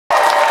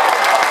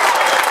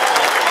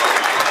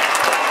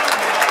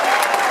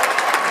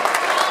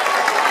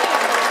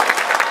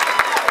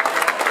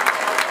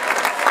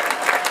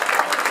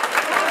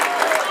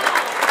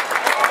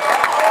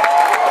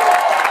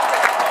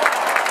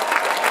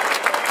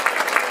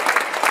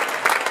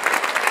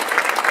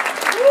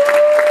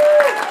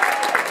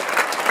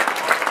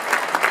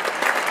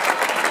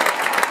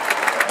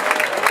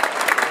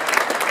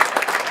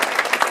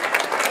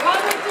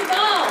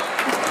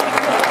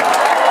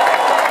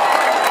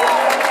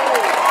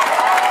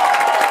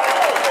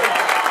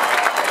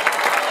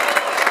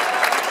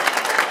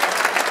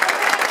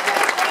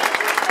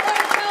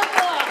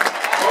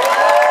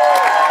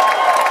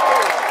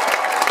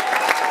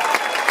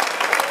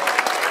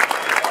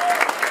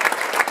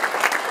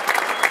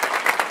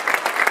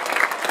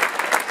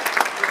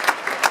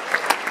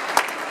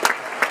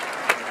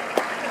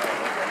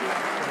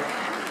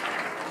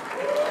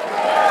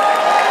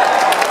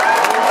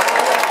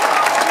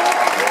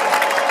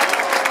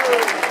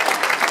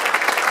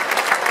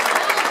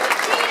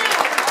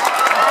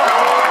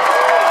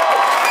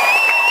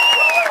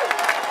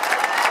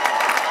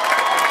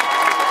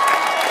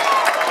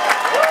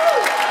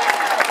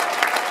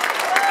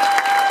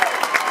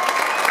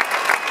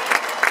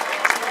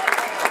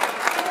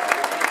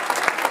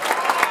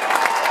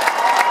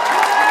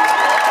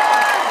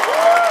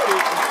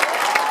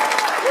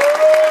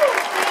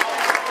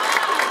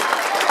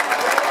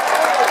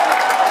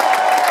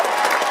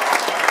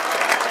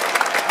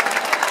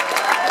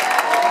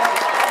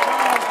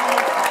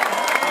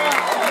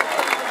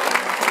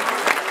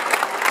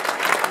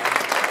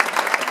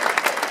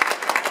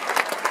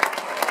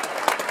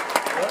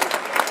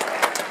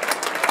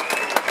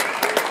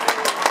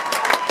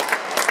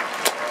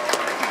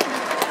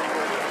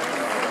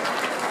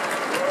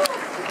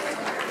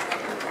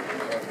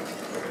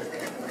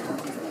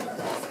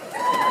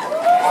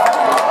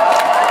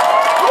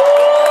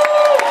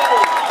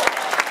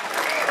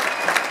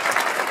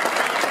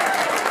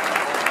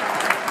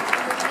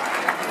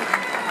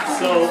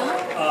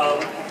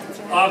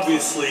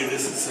Obviously,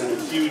 this is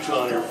a huge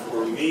honor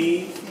for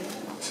me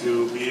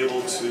to be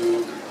able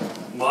to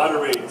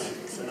moderate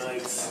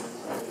tonight's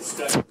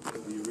discussion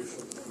of the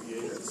original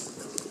creators.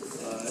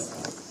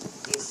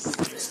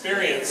 This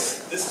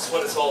experience, this is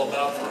what it's all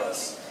about for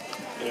us.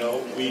 You know,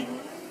 the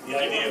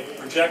idea of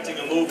projecting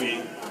a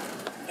movie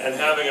and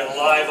having a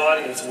live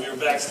audience, and we were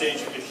backstage,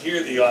 you could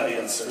hear the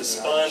audience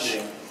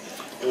responding.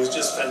 It was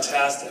just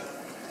fantastic.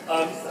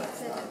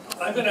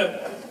 I'm going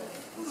to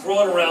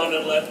throw it around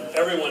and let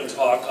everyone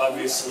talk,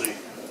 obviously.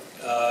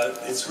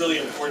 It's really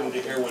important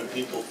to hear what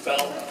people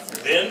felt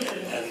then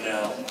and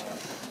now.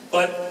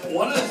 But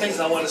one of the things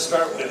I want to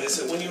start with is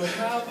that when you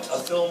have a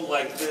film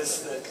like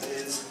this that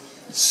is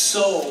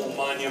so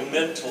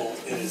monumental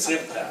in its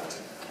impact,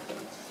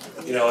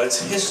 you know,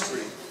 its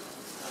history,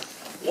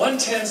 one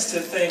tends to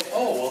think,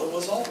 oh, well, it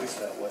was always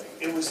that way.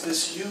 It was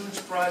this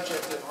huge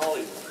project in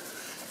Hollywood.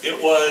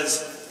 It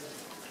was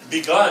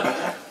begun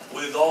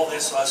with all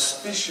this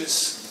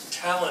auspicious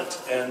talent,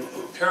 and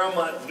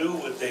Paramount knew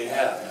what they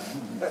had.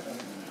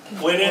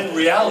 When in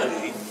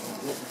reality,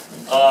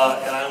 and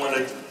I want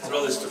to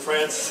throw this to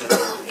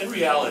Francis, in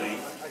reality,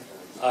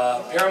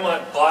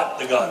 Paramount bought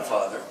The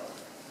Godfather.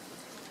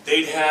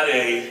 They'd had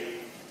a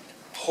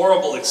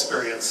horrible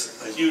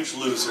experience, a huge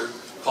loser,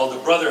 called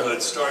The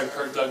Brotherhood, starring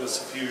Kirk Douglas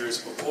a few years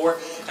before,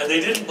 and they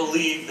didn't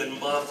believe that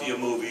mafia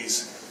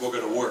movies were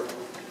going to work.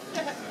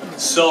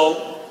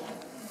 So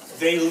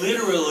they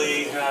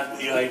literally had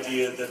the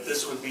idea that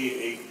this would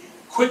be a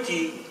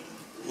quickie,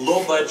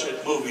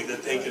 low-budget movie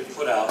that they could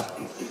put out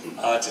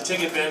to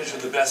take advantage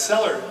of the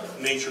bestseller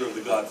nature of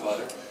The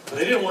Godfather, but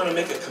they didn't want to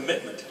make a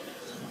commitment.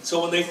 So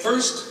when they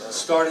first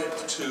started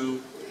to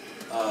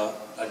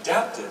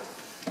adapt it,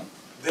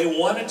 they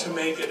wanted to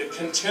make it a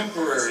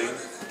contemporary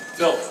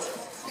film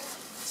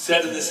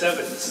set in the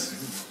 70s.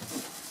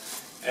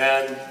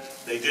 And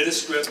they did a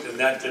script, and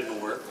that didn't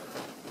work.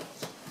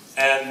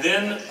 And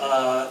then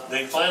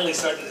they finally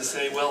started to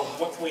say, well,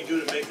 what can we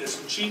do to make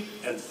this cheap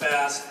and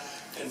fast?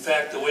 In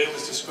fact, the way it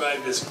was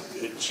described is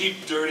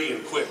cheap, dirty,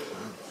 and quick.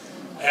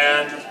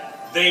 And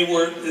they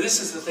were, this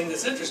is the thing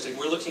that's interesting,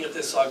 we're looking at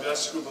this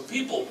august group of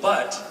people,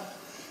 but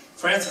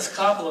Francis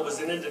Coppola was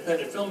an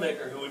independent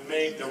filmmaker who had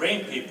made The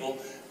Rain People,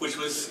 which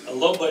was a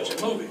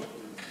low-budget movie.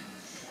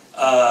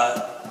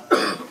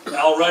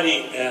 Al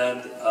Ruddy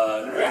and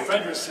Ray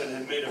Fredrickson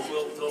had made a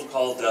film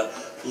called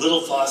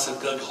Little Fawcett,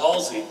 Doug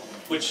Halsey,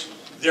 which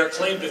their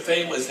claim to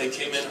fame was they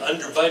came in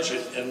under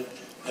budget and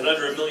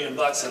under $1 million,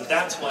 and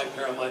that's why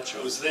Paramount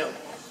chose them.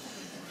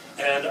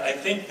 And I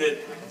think that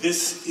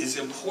this is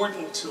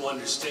important to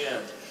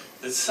understand,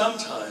 that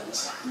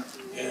sometimes,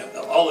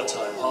 all the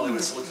time,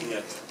 Hollywood's looking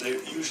at,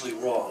 they're usually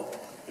wrong.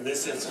 In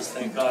this instance,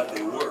 thank God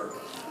they were.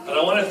 But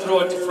I want to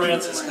throw it to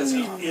Francis, because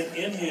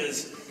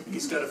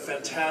he's got a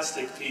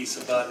fantastic piece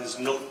about his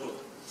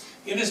notebook.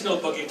 In his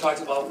notebook, he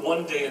talked about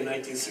one day in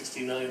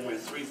 1969 where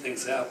 3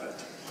 things happened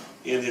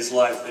in his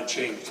life that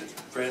changed it.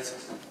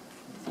 Francis?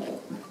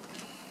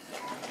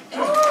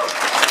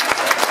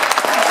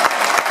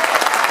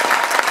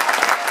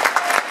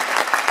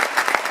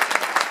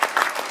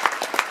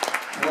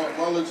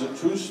 Well, it's a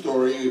true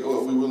story. We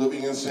were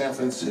living in San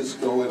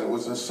Francisco, and it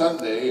was a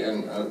Sunday,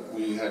 and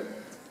we had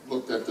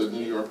looked at the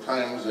New York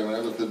Times, and I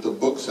looked at the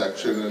book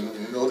section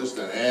and noticed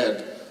an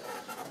ad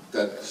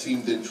that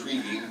seemed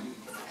intriguing.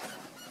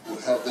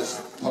 It had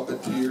this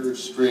puppeteer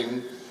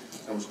string.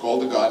 It was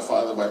called The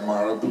Godfather by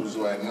Mara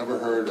Puzo. I had never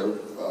heard of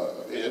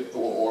it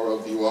or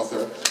of the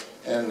author,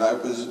 and I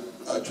was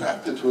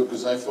attracted to it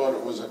because I thought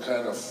it was a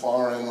kind of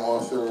foreign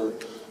author,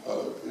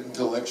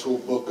 intellectual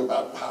book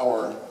about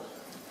power.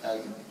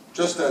 And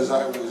just as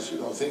I was,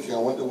 thinking, I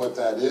wonder what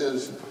that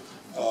is,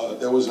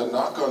 there was a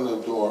knock on the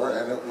door,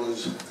 and it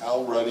was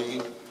Al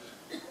Ruddy,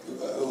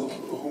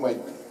 whom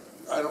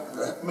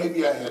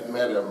maybe I had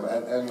met him,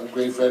 and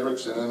Ray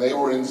Fredrickson, and they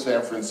were in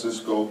San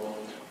Francisco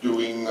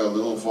doing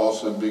Little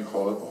Fawcett, Big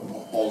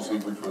Halsey,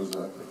 which was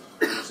a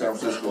San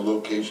Francisco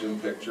location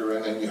picture,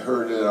 and then you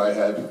heard that I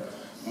had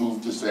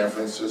moved to San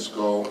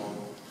Francisco,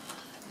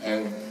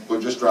 and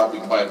were just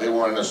dropping by. They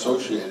weren't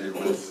associated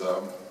with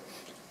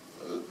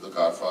The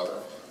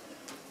Godfather.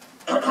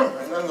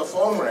 And then the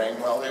phone rang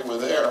while they were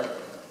there,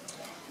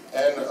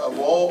 and of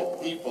all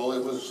people,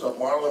 it was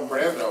Marlon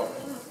Brando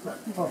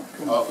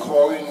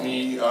calling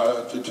me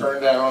to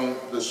turn down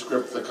the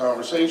script, The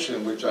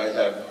Conversation, which I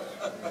had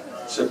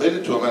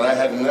submitted to him, and I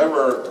had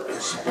never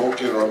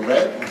spoken or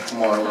met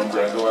Marlon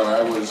Brando, and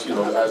I was,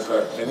 as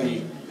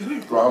any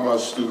drama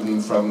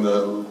student from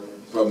the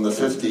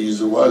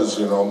 50s was,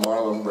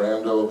 Marlon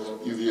Brando,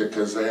 Elia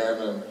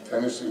Kazan, and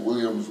Tennessee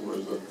Williams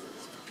was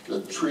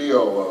the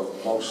trio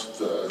of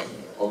most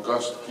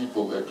august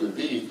people there could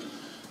be.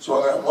 So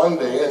on that one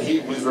day, and he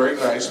was very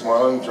nice,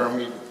 Marlon turned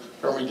me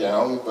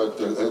down, but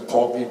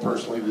called me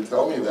personally to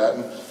tell me that.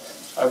 And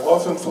I've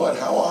often thought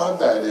how odd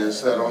that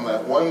is, that on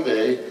that one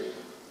day,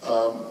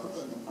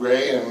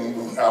 Gray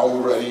and Al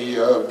Ruddy,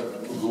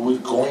 who were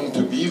going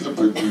to be the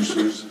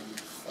producers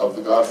of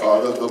The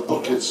Godfather, the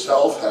book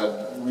itself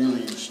had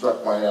really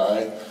struck my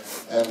eye,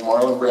 and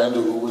Marlon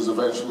Brando, who was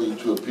eventually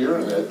to appear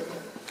in it,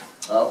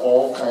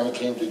 all kind of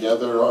came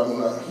together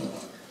on,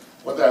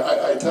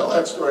 I tell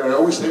that story, and I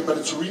always say, but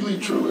it's really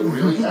true. It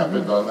really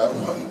happened on that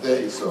one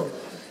day, so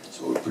it's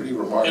pretty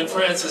remarkable. And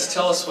Francis,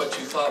 tell us what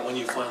you thought when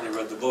you finally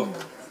read the book.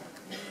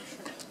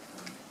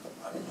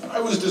 I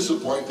was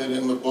disappointed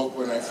in the book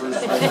when I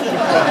first read it.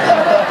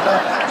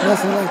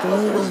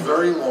 It was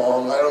very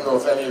long. I don't know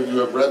if any of you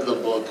have read the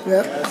book,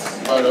 but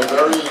if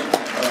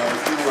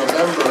you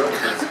remember,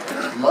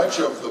 much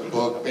of the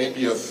book,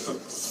 maybe a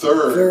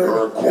third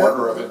or a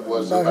quarter of it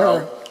was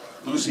about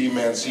Lucy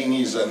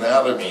Mancini's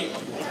anatomy.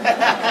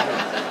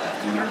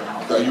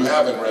 You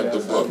haven't read the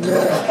book.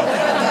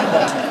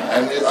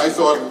 And I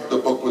thought the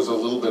book was a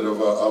little bit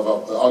of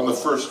on the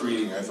first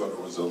reading, I thought it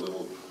was a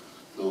little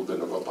bit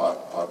of a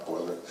pot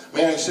boiler.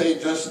 May I say,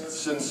 just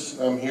since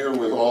I'm here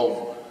with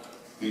all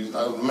these,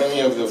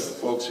 many of the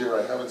folks here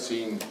I haven't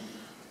seen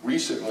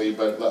recently,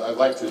 but I'd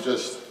like to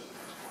just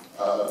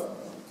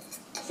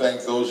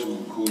thank those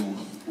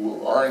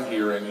who aren't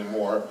here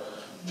anymore.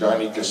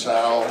 Johnny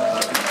Casal,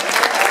 Alan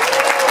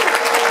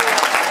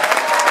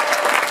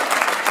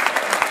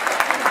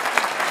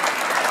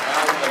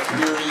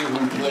McCreary,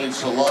 who played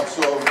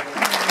Salazzo,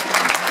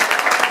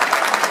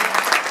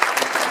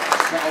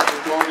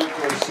 Salvatore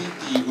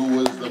Corsiti, who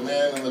was the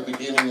man in the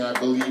beginning, I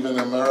believe, in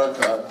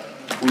America,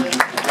 who got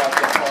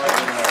the part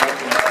in the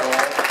open call,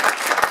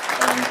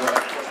 and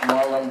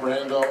Marlon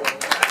Brando.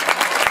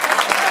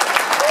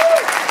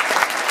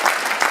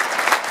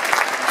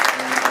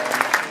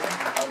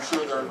 I'm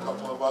sure there are a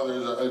couple of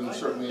others, and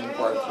certainly in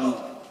part two.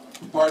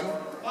 Pardon?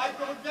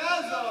 Michael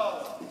Gazzo!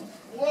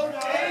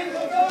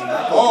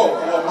 Oh,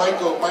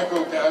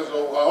 Michael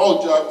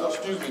Gazzo.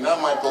 Excuse me,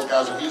 not Michael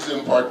Gazzo. He's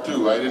in part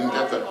two. I didn't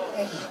get that.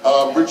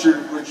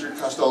 Richard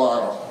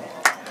Castellano.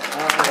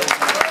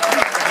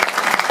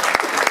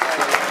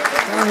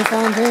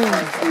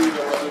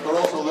 But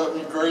also let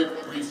me very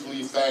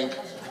briefly thank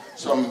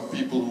some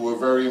people who were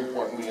very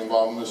importantly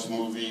involved in this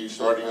movie,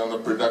 starting on the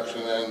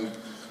production end,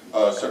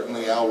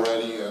 certainly Al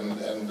Reddy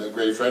and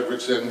Gray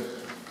Fredrickson,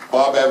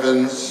 Bob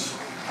Evans.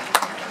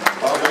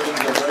 Bob Evans,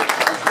 a very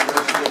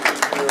controversial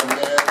figure, a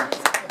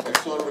man,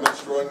 sort of an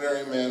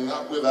extraordinary man,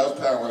 not without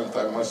talent,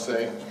 I must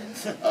say.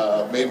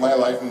 Made my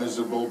life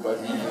miserable, but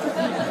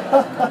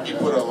he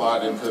put a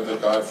lot into The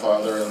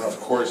Godfather, and of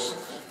course,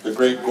 the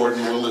great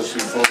Gordon Willis who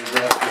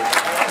photographed it.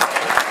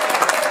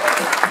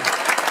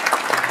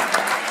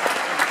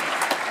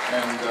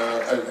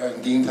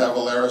 And Dean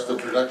Tavaleris, the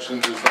production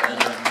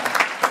designer.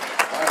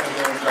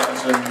 Diane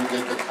Johnson, who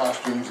did the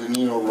costumes, and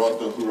Nino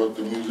Rota, who wrote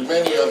the music.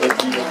 Many other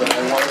people, but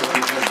I wanted to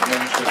just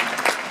mention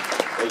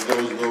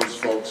those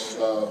folks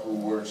who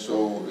were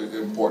so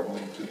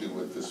important to do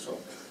with this film.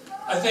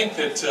 I think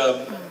that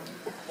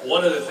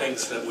one of the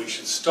things that we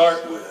should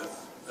start with,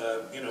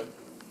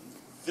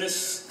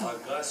 this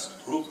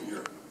august group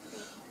here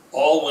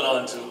all went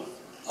on to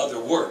other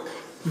work.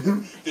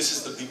 This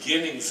is the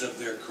beginnings of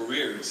their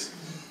careers.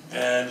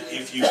 And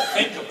if you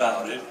think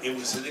about it, it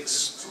was an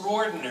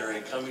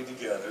extraordinary coming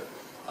together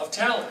of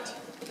talent,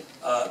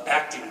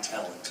 acting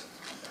talent.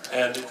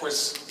 And of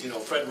course,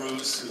 Fred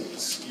Roos, who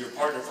was your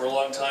partner for a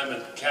long time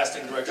and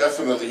casting director.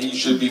 Definitely, he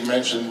should be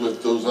mentioned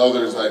with those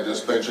others I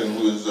just mentioned,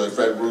 who is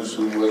Fred Roos,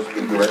 who was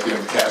the director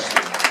and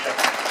casting. Yeah.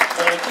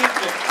 But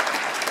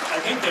I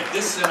think that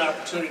this is an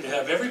opportunity to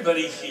have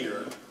everybody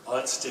here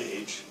on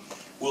stage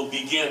will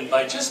begin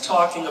by just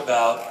talking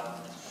about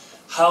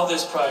how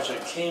this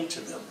project came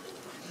to them.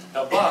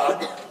 Now,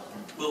 Bob,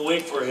 we'll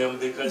wait for him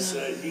because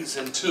he's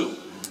in two.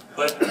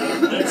 But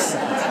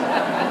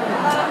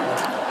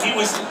he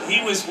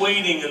was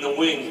waiting in the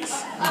wings.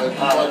 But he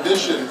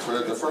auditioned for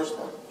the first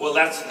one. Well,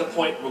 that's the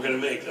point we're going to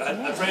make.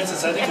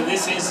 Francis, I think in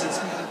this instance,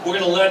 we're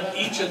going to let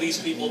each of these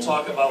people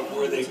talk about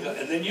where they go.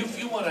 And then if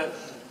you want to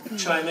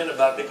chime in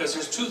about, because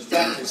there's two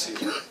factors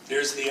here.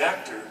 There's the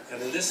actor, and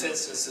in this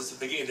instance, it's the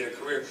beginning of their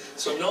career.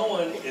 So no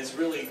one is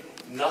really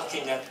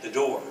knocking at the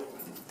door.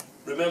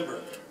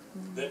 Remember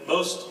that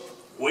most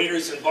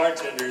waiters and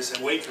bartenders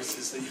and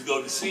waitresses that you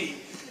go to see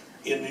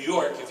in New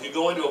York, if you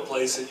go into a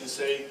place and you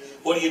say,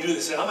 what do you do? They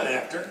say, I'm an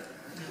actor.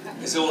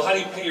 They say, well, how do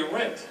you pay your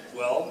rent?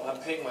 Well, I'm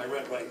paying my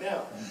rent right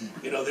now.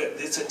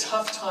 It's a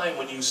tough time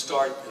when you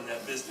start in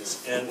that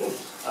business. And,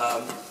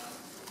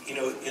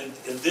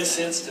 in this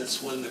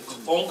instance, when the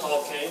phone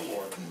call came,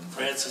 or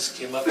Francis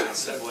came up and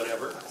said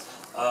whatever,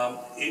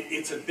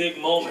 it's a big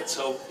moment.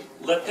 So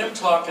let them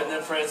talk, and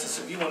then Francis,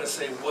 if you want to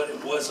say what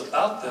it was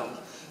about them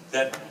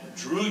that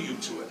drew you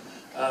to it.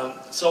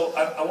 So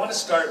I want to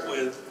start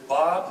with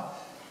Bob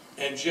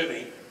and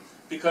Jimmy,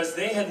 because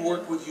they had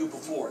worked with you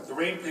before.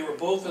 They were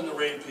both in the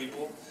Rain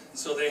People,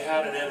 so they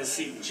had an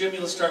antecedent. Jimmy,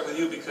 let's start with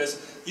you, because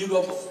you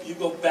go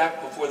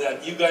back before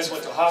that. You guys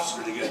went to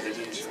Hofstra together,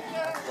 didn't you?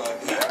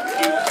 He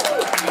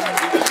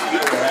was a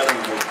year ahead of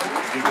me.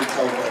 You could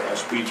tell by my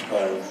speech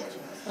pattern.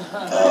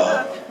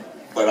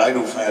 But I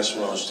knew Francis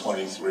when I was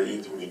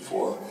 23,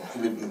 24. He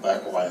lived in the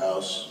back of my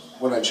house.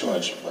 When I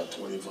charged him, about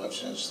 25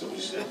 cents, 30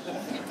 cents.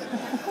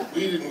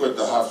 We didn't go to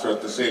Hofstra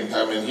at the same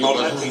time, and he No,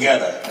 wasn't not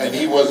together. And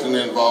he wasn't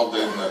involved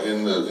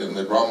in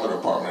the drama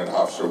department at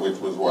Hofstra, which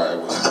was why I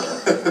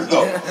was there.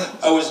 No,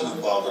 I wasn't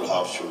involved in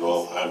Hofstra at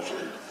all,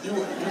 actually. You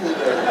were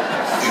there.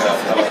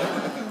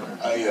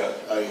 Yeah,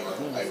 no,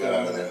 I got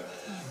out of there.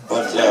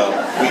 But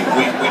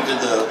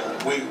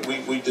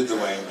we did the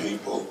Rain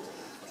People,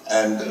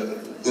 and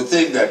the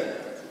thing that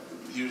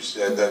you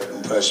said that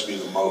impressed me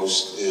the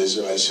most is,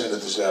 and I said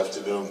it this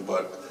afternoon,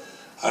 but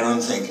I don't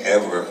think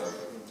ever,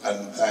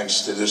 and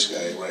thanks to this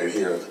guy right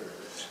here,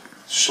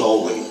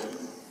 solely,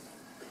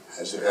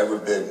 has there ever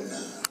been,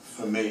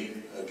 for me,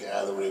 a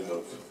gathering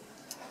of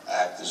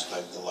actors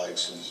like the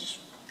likes of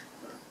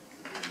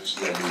this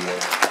lady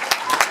here.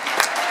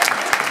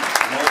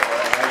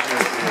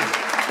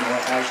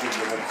 Has there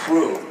been a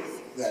crew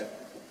that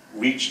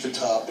reached the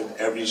top in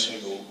every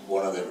single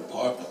one of their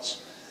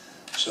departments.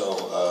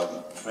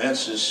 So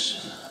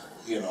Francis,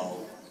 you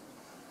know,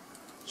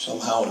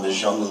 somehow in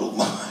his young little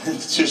mind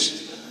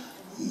just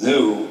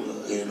knew,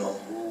 you know,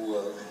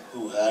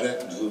 who had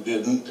it and who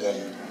didn't,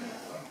 and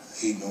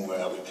he knew where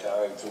every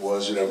character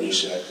was at every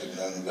second,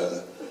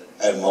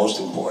 and most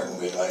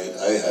importantly,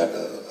 I had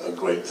a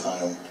great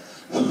time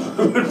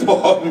with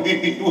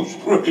Bobby. He was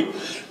great,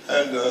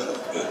 and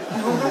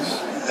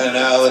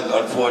Alan,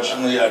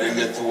 unfortunately, I didn't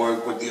get to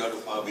work with the other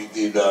Bobby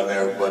D down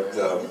there, but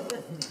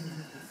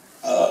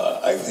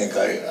I think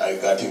I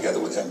got together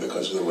with him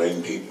because of the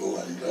Rain People,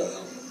 and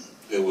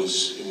it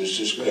was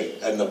just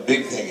great. And the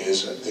big thing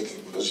is, I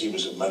think because he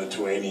was a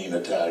Mediterranean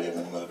Italian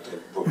and not a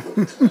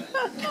Brooklyn Italian.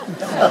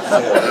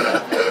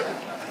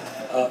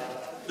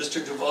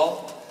 Mr.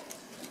 Duvall,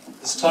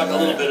 let's talk a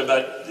little bit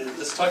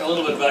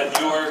about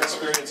your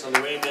experience on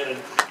the Rain Men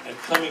and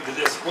coming to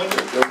this. When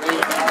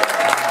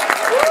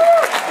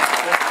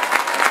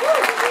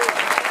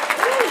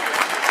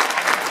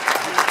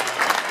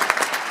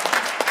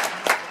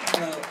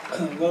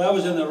well, I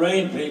was in the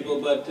Rain People,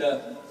 but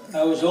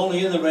I was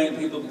only in the Rain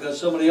People because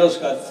somebody else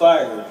got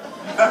fired.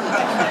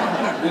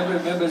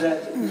 remember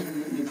that?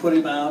 You put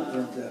him out,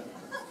 and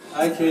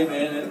I came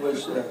in. It was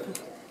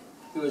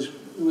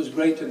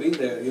great to be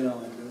there, you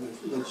know,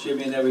 with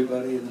Jimmy and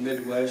everybody in the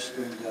Midwest,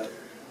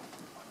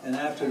 and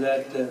after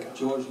that,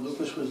 George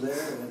Lucas was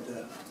there, and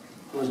it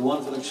was a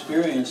wonderful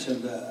experience.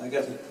 And I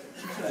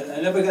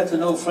never got to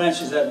know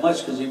Francis that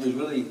much because he was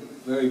really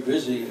very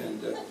busy, and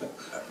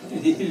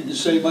he didn't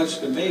say much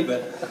to me,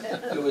 but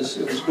it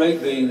was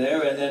great being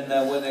there. And then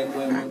when we were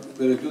going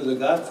to do The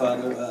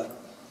Godfather,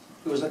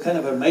 it was a kind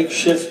of a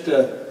makeshift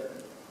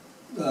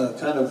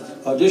kind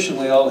of audition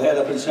we all had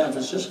up in San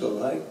Francisco,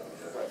 right?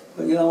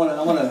 But you know,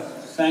 I want to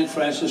thank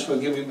Francis for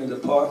giving me the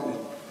part, and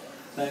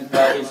thank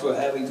Bobby for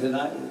having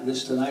tonight.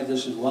 This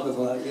is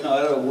wonderful. You know,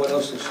 I don't know what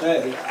else to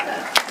say.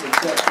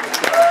 Except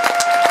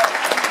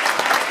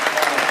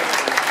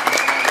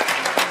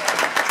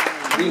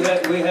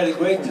we had a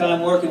great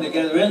time working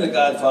together in The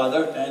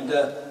Godfather,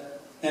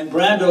 and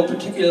Brando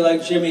particularly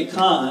liked Jimmy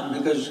Cann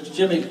because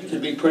Jimmy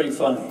could be pretty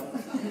funny.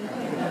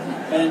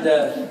 And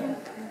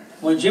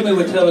when Jimmy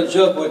would tell a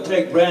joke, it would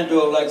take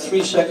Brando like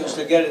 3 seconds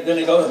to get it, then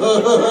he'd go,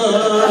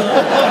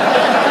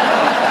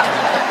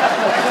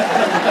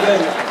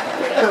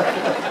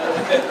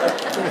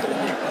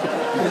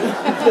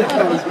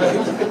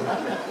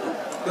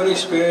 Good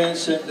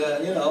experience,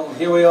 and you know,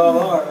 here we all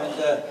are,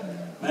 and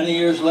many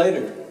years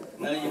later.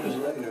 But I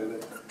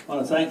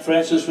want to thank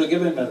Francis for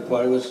giving me the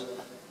part. It was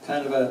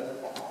kind of a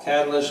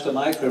catalyst to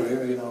my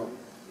career, you know.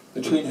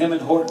 Between him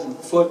and Horton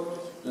Foote,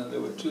 you know, there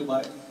were two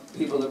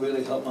people that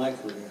really helped my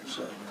career.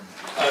 So.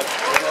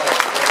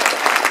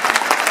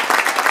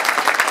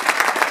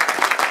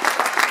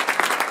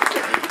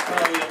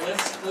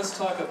 Let's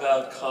talk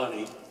about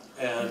Connie,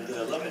 and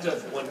let me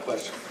just one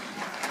question.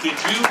 Did you?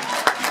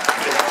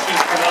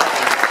 She's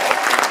phenomenal.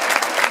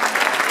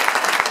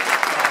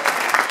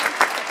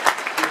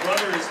 Your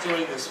brother is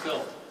doing this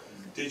film.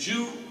 Did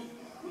you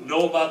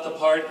know about the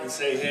part and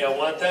say, "Hey, I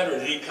want that," or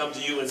did he come to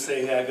you and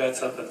say, "Hey, I got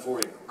something for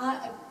you"?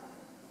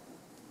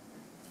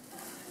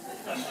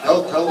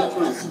 Tell the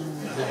truth.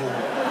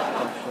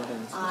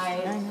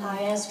 I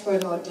asked for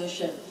an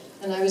audition,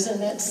 and I was in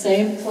that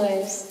same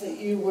place that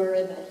you were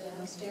in, that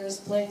downstairs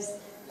place.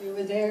 You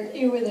were there,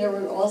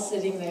 we're all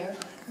sitting there.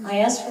 I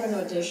asked for an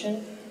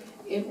audition.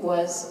 It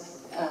was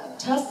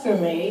tough for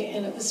me,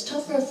 and it was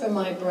tougher for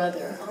my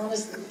brother.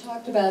 Honestly, we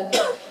talked about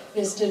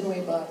this, didn't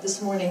we, Bob, this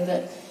morning,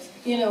 that,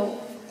 you know,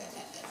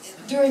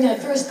 during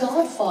that first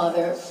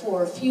Godfather,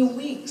 for a few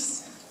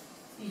weeks,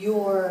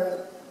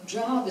 your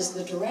job as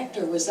the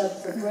director was up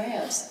for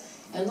grabs.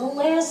 And the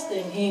last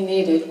thing he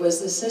needed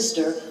was a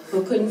sister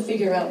who couldn't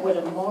figure out what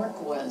a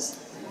mark was.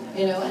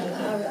 You know, and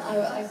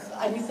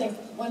I think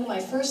one of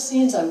my first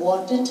scenes, I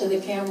walked into the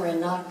camera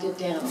and knocked it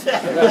down. I did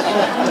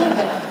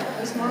that.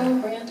 It was Marlon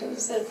Brando who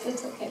said,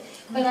 "It's okay."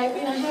 But I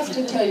mean, I have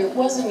to tell you, it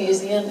wasn't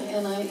easy, and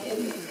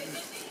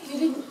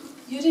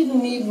you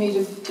didn't need me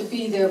to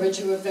be there, but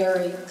you were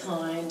very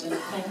kind, and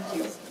thank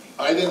you.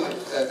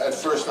 At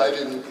first I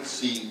didn't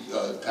see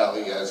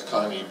Talia as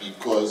Connie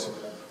because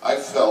I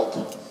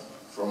felt,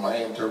 from my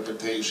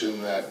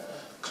interpretation, that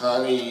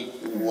Connie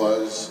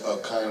was a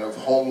kind of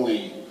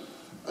homely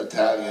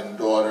Italian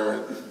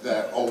daughter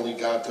that only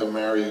got to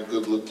marry a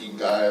good-looking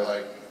guy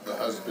like the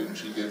husband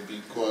she did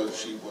because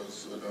she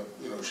was,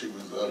 she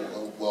was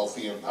a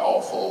wealthy and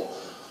powerful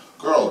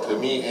girl. To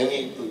me,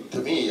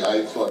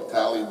 I thought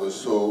Talia was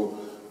so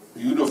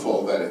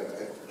beautiful that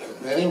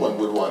anyone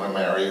would want to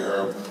marry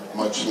her,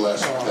 much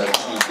less that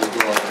she's the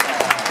daughter.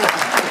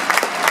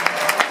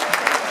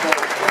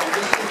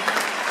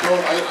 So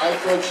I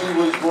thought she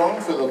was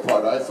wrong for the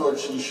part. I thought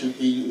she should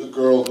be a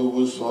girl who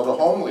was sort of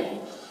homely.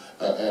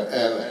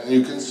 And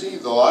you can see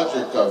the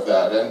logic of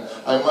that. And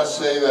I must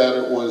say that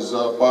it was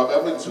Bob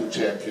Evans who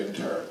championed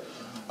her.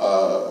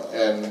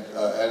 And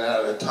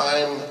at a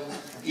time,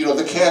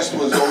 the cast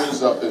was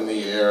always up in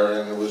the air,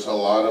 and there was a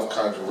lot of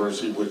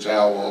controversy, which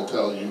Al will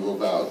tell you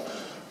about.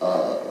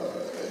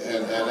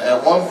 And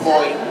at one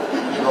point,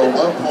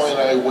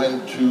 I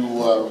went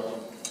to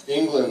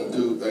England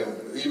and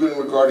even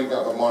regarding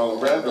Marlon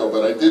Brando,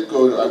 but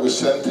I was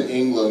sent to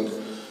England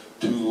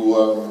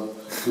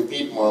to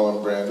meet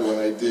Marlon Brando, and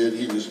I did.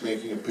 He was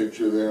making a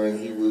picture there, and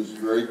he was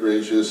very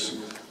gracious.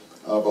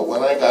 But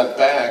when I got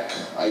back,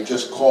 I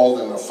just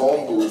called in a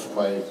phone booth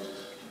my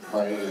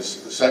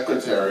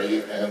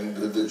secretary,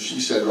 and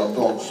she said,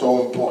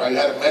 so important. I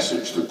had a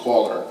message to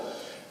call her,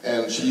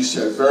 and she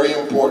said, very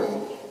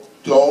important,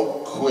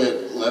 don't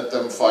quit, let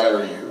them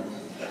fire you.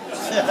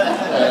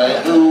 And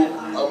I knew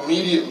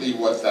immediately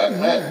what that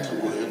meant.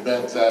 It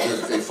meant that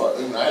if they fired,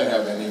 I didn't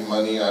have any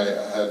money. I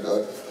had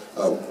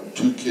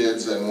 2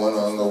 kids and one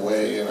on the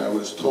way, and I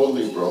was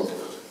totally broke.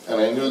 And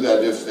I knew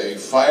that if they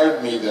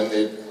fired me, then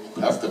they'd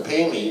have to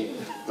pay me,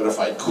 but if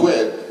I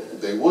quit,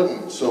 they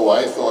wouldn't. So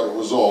I thought it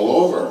was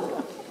all over.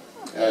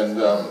 And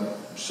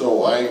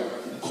so I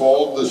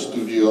called the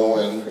studio,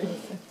 and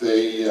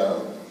they,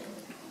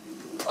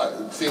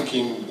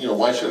 thinking,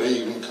 why should I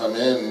even come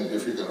in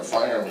if you're going to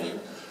fire me?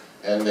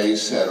 And they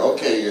said,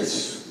 okay, it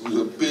was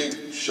a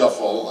big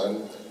shuffle,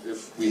 and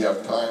if we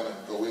have time,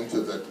 I'll go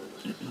into the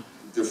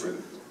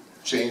different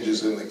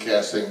changes in the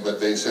casting, but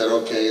they said,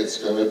 okay, it's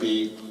going to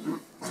be,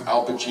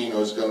 Al Pacino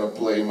is going to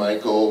play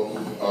Michael,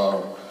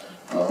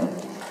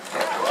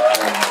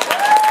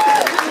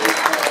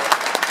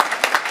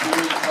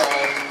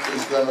 Keaton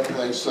is going to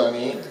play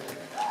Sonny,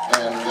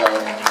 and you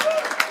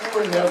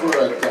were never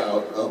a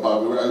doubt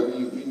about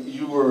it.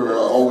 You were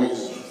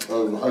always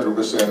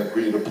 100%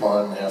 agreed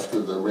upon after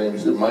the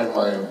range in my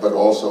mind, but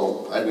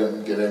also I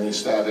didn't get any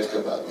static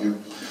about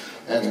you.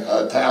 And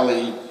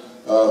Talia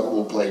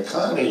will play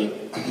Connie,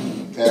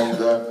 and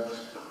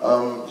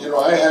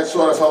I had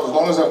sort of felt as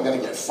long as I'm going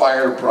to get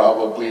fired,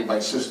 probably my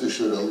sister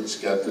should at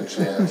least get the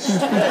chance.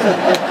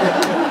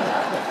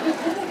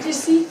 You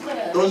see,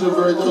 those are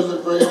very.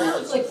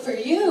 Like for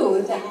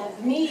you, to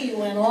have me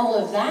when all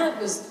of that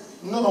was.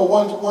 No,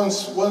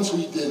 once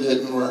we did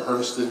it and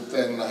rehearsed it,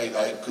 then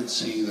I could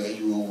see that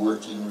you were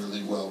working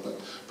really well.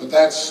 But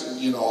that's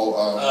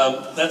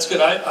that's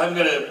good. I'm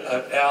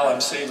gonna Al.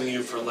 I'm saving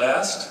you for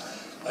last.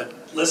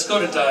 Let's go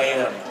to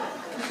Diane.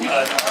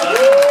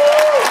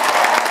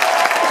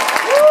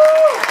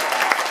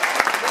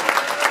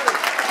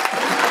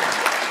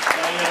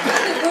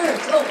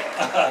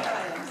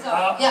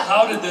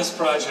 How did this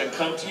project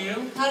come to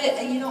you? How did,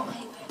 I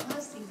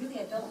honestly, really,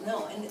 I don't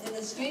know. And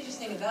the strangest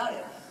thing about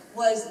it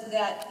was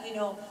that,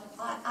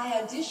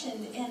 I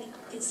auditioned, and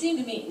it seemed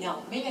to me,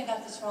 now, maybe I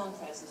got this wrong,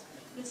 Francis,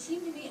 but it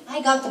seemed to me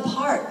I got the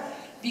part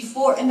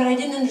before, but I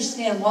didn't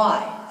understand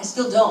why. I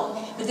still don't.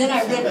 But then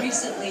I read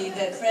recently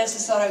that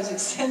Francis thought I was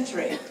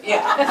eccentric.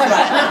 Yeah,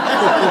 right.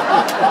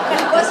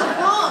 It wasn't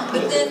wrong,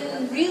 but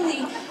then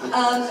really,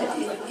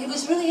 it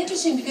was really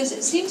interesting because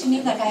it seemed to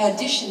me like I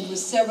auditioned with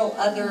several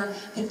other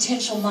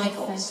potential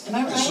Michaels. Am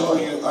I right?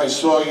 I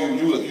saw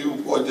you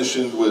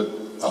auditioned with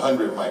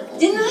 100 Michaels.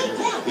 Didn't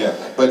I? Yeah.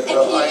 But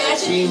I had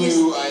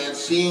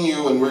seen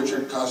you and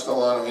Richard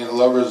Castellano in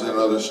Lovers and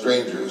Other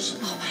Strangers.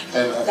 Oh my God.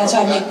 And that's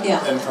what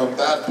yeah. And from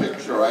that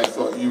picture, I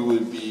thought you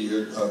would be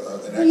an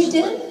excellent. Oh, you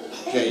did?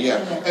 Okay, yeah.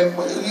 And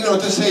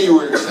to say you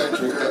were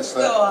eccentric, that's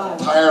not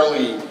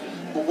entirely.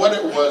 But what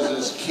it was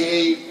is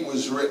Kay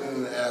was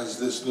written as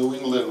this New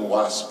England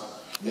wasp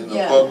in the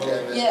book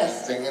and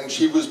everything, and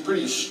she was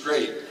pretty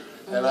straight.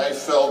 And I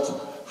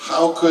felt,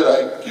 how could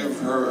I give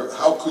her?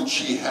 How could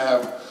she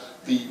have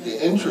the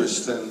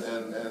interest and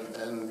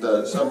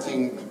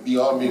something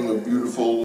beyond being a beautiful